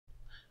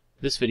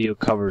This video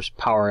covers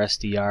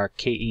PowerSDR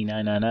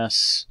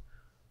ke9ns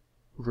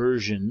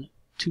version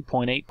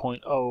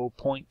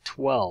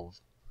 2.8.0.12,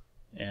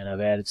 and I've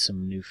added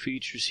some new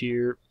features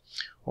here.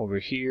 Over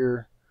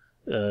here,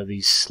 the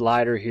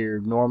slider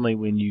here, normally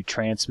when you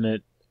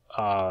transmit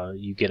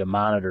you get a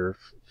monitor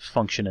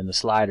function in the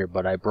slider,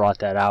 but I brought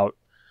that out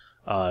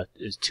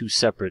as two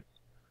separate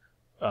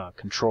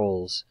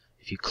controls.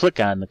 If you click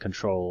on the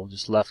control,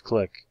 just left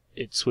click,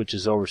 it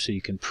switches over so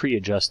you can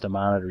pre-adjust the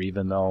monitor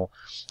even though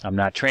I'm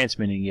not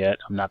transmitting yet.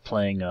 I'm not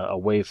playing a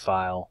WAV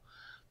file,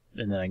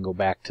 and then I can go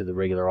back to the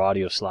regular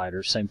audio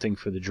slider. Same thing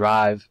for the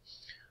drive.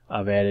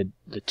 I've added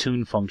the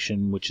tune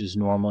function, which is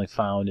normally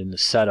found in the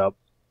setup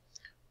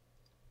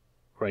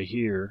right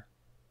here.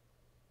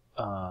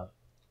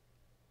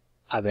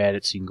 I've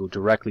added so you can go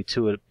directly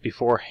to it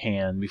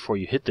beforehand before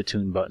you hit the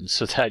tune button,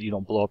 so that you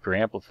don't blow up your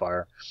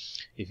amplifier.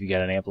 If you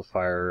got an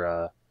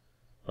amplifier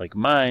like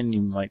mine,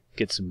 you might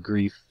get some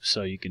grief,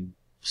 so you can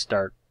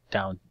start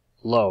down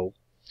low,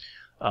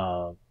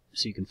 so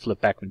you can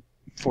flip back and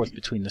forth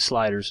between the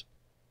sliders.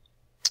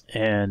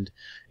 And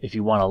if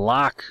you want to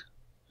lock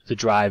the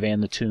drive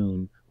and the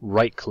tune,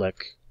 right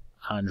click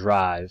on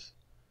drive,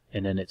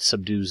 and then it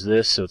subdues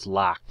this so it's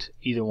locked.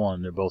 Either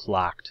one, they're both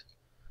locked.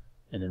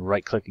 And then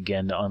right click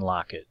again to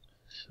unlock it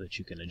so that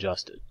you can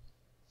adjust it.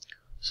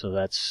 So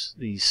that's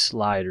these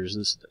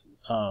sliders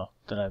that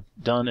I've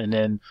done. And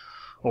then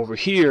over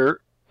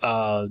here,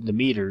 the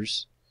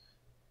meters,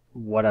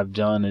 what I've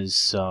done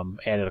is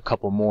added a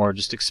couple more,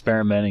 just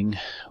experimenting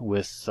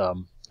with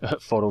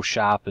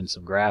Photoshop and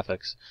some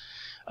graphics.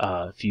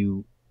 If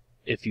you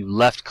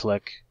left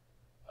click,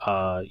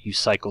 you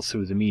cycle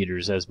through the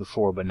meters as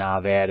before, but now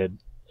I've added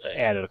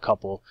a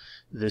couple.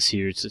 This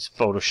here, it's this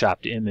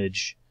photoshopped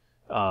image.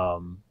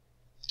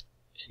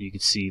 You can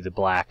see the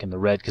black and the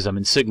red because I'm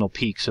in signal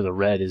peak, so the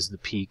red is the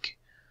peak.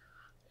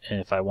 And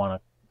if I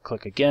want to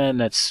click again,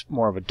 that's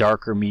more of a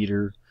darker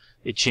meter.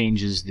 It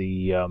changes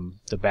the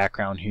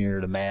background here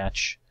to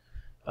match.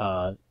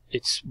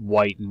 It's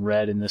white and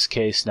red in this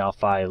case. Now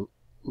if I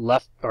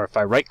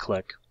right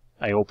click,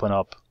 I open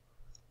up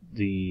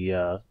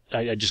the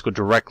I just go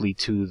directly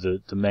to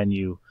the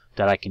menu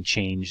that I can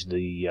change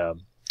the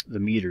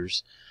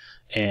meters.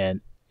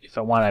 And if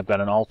I want, I've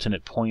got an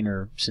alternate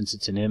pointer. Since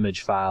it's an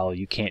image file,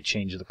 you can't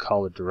change the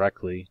color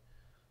directly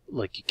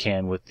like you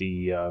can with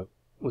the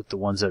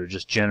ones that are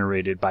just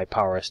generated by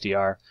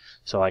PowerSDR.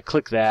 So I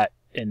click that,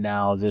 and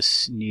now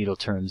this needle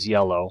turns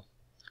yellow.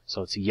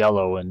 So it's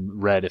yellow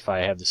and red if I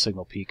have the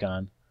signal peak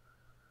on.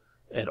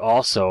 And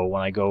also,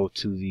 when I go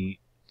to the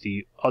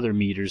other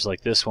meters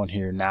like this one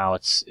here, now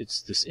it's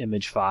this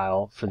image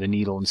file for the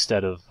needle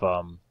instead of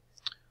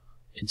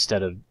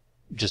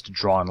just a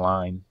drawn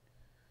line.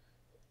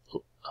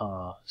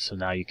 So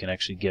now you can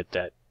actually get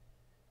that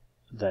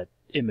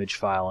image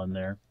file in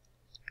there.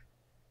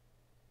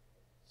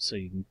 So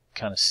you can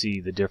kind of see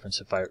the difference.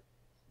 If I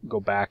go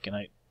back and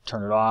I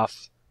turn it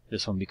off,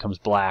 this one becomes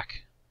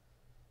black.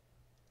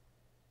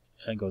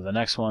 And go to the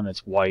next one,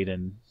 it's white,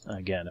 and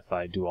again, if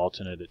I do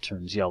alternate, it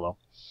turns yellow.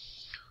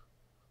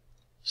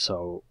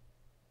 So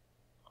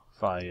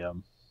if I there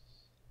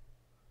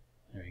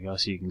you go.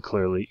 So you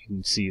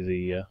can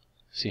see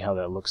see how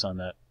that looks on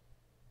that.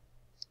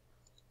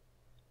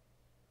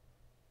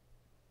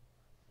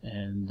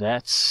 And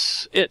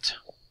that's it.